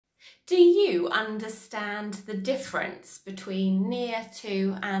Do you understand the difference between near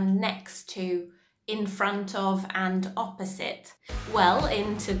to and next to, in front of and opposite? Well,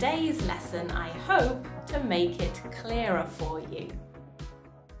 in today's lesson, I hope to make it clearer for you.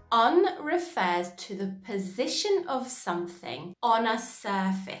 On refers to the position of something on a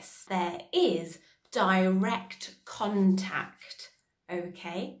surface. There is direct contact,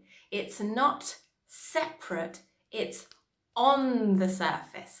 okay? It's not separate, it's on the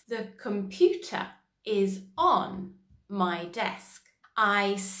surface. The computer is on my desk.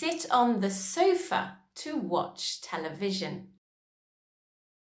 I sit on the sofa to watch television.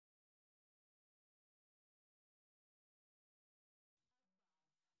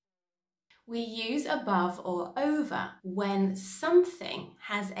 We use above or over when something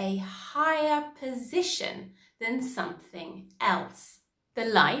has a higher position than something else. The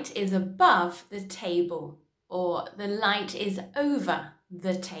light is above the table, or the light is over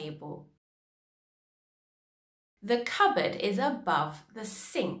the table. The cupboard is above the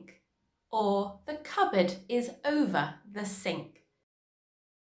sink, or the cupboard is over the sink.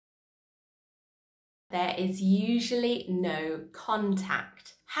 There is usually no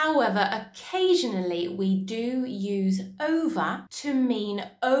contact. However, occasionally we do use over to mean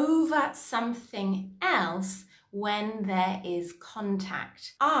over something else when there is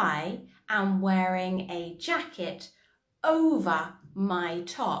contact. I am wearing a jacket over my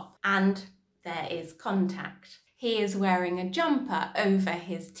top and there is contact. He is wearing a jumper over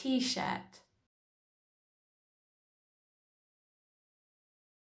his t-shirt.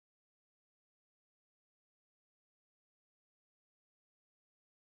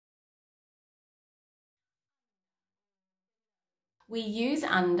 We use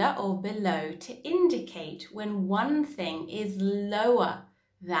under or below to indicate when one thing is lower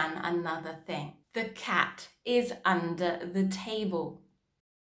than another thing. The cat is under the table.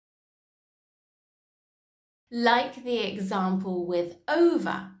 Like the example with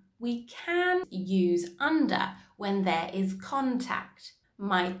over, we can use under when there is contact.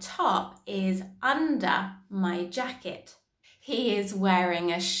 My top is under my jacket. He is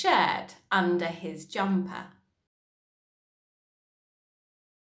wearing a shirt under his jumper.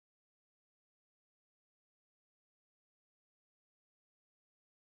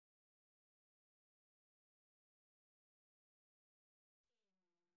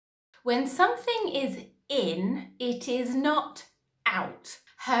 When something is in, it is not out.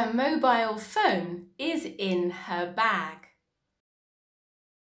 Her mobile phone is in her bag.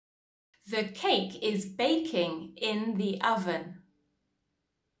 The cake is baking in the oven.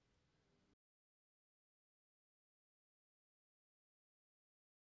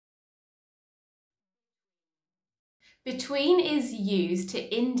 Between is used to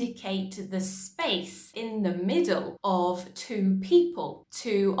indicate the space in the middle of two people,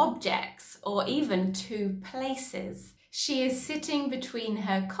 two objects, or even two places. She is sitting between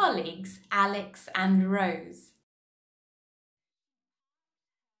her colleagues, Alex and Rose.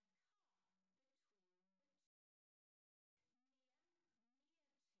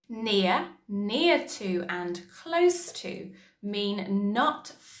 Near, near to and close to mean not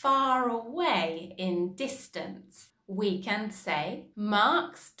far away in distance. We can say,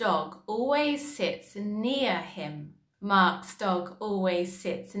 Mark's dog always sits near him. Mark's dog always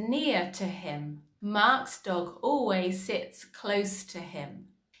sits near to him. Mark's dog always sits close to him.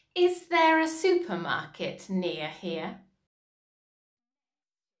 Is there a supermarket near here?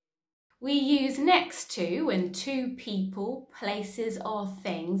 We use next to when two people, places or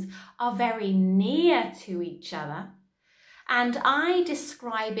things are very near to each other, and I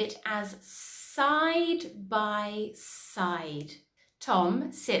describe it as side by side.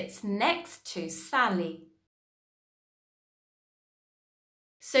 Tom sits next to Sally.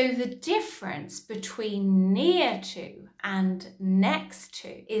 So the difference between near to and next to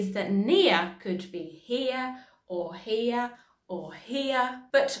is that near could be here or here or here,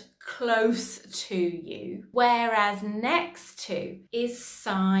 but close to you, whereas next to is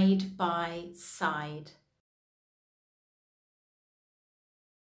side by side.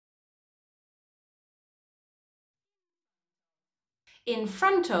 In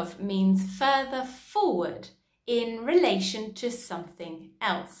front of means further forward in relation to something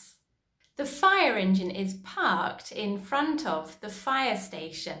else. The fire engine is parked in front of the fire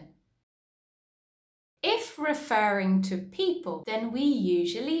station. If referring to people, then we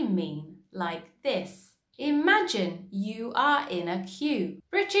usually mean like this. Imagine you are in a queue.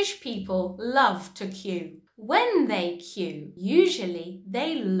 British people love to queue. When they queue, usually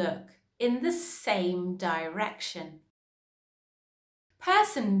they look in the same direction.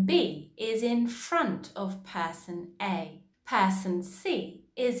 Person B is in front of person A. Person C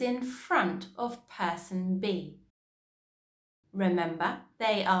is in front of person B. Remember,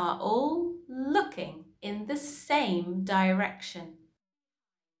 they are all looking in the same direction.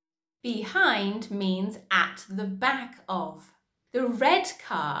 Behind means at the back of. The red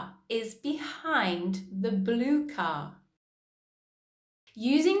car is behind the blue car.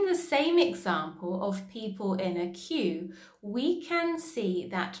 Using the same example of people in a queue, we can see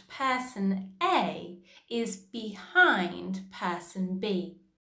that person A is behind person B.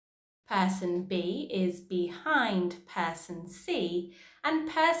 Person B is behind person C, and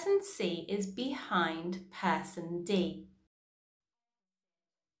person C is behind person D.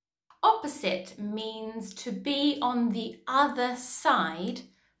 Opposite means to be on the other side,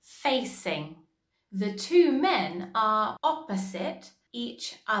 facing. The two men are opposite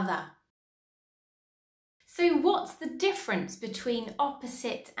each other. So what's the difference between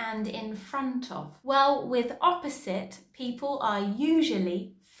opposite and in front of? Well, with opposite, people are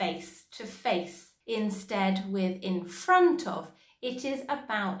usually face to face. Instead, with in front of, it is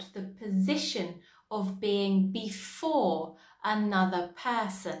about the position of being before another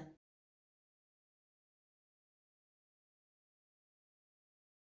person.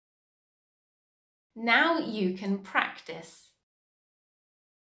 Now you can practice.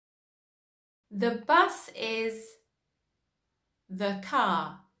 The bus is the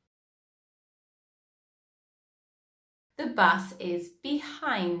car. The bus is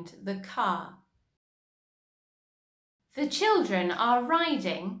behind the car. The children are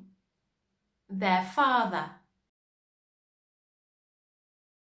riding their father.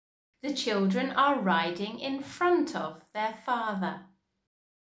 The children are riding in front of their father.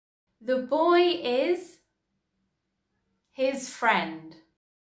 The boy is his friend.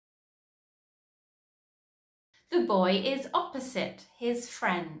 The boy is opposite his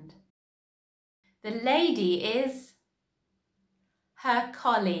friend. The lady is her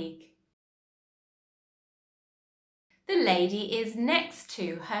colleague. The lady is next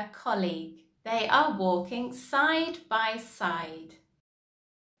to her colleague. They are walking side by side.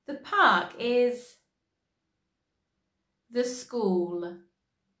 The park is the school.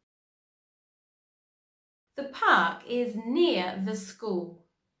 The park is near the school.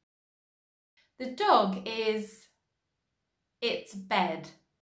 The dog is its bed.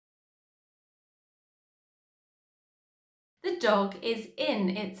 The dog is in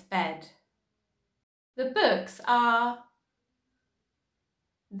its bed. The books are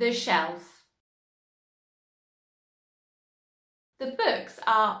the shelf. The books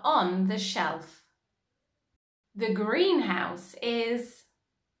are on the shelf. The greenhouse is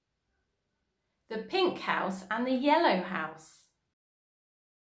the pink house and the yellow house.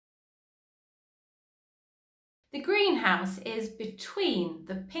 The greenhouse is between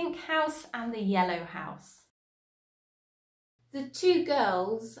the pink house and the yellow house. The two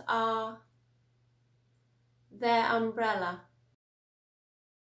girls are their umbrella.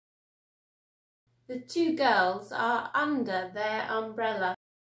 The two girls are under their umbrella.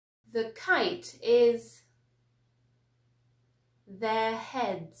 The kite is their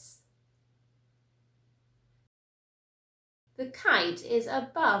heads. The kite is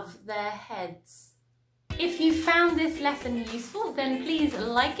above their heads. If you found this lesson useful, then please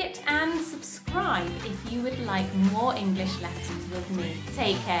like it and subscribe if you would like more English lessons with me.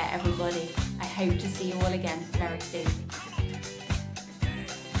 Take care, everybody. I hope to see you all again very soon.